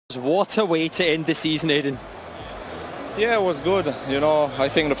What a way to end the season, Aidan. Yeah, it was good. You know, I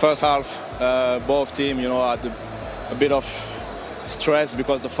think the first half, both teams, you know, had a bit of stress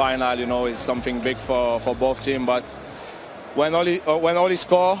because the final, you know, is something big for both teams. But when Oli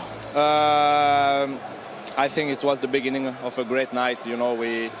scored, I think it was the beginning of a great night. You know,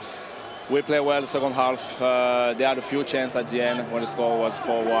 we played well second half. They had a few chances at the end when the score was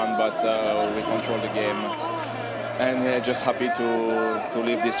 4-1, but we controlled the game. And just happy to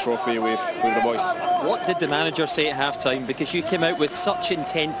leave this trophy with the boys. What did the manager say at half-time? Because you came out with such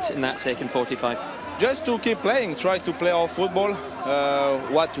intent in that second 45. Just to keep playing, try to play our football.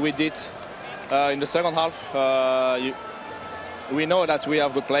 What we did in the second half. We know that we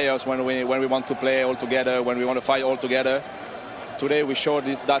have good players when we want to play all together, when we want to fight all together. Today we showed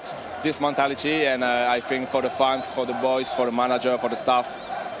this mentality, and I think for the fans, for the boys, for the manager, for the staff,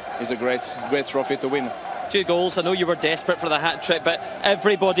 it's a great trophy to win. 2 goals. I know you were desperate for the hat-trick, but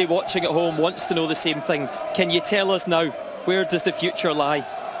everybody watching at home wants to know the same thing. Can you tell us now, where does the future lie?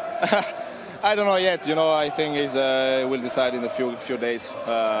 I don't know yet. You know, I think we'll decide in a few days.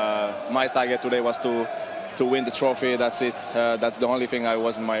 My target today was to win the trophy. That's it. That's the only thing I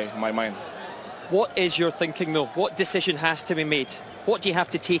was in my mind. What is your thinking, though? What decision has to be made? What do you have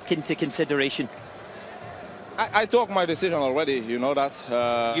to take into consideration? I took my decision already, you know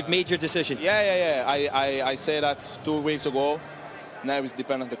that. You've made your decision? Yeah. I said that 2 weeks ago. Now it's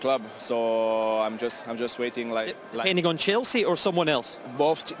dependent on the club, so I'm just waiting. Depending on Chelsea or someone else?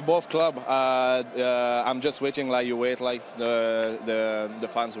 Both club. I'm just waiting like you wait, like the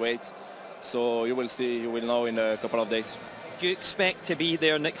fans wait. So you will see, you will know in a couple of days. Do you expect to be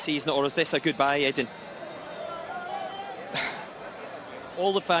there next season, or is this a goodbye, Aidan?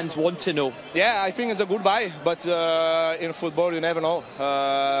 All the fans want to know. Yeah, I think it's a goodbye, but in football you never know.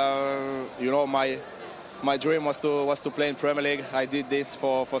 You know, my dream was to play in Premier League. I did this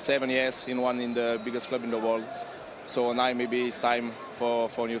for 7 years in the biggest club in the world. So now maybe it's time for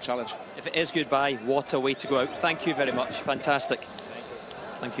a new challenge. If it is goodbye, what a way to go out. Thank you very much. Fantastic.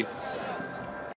 Thank you.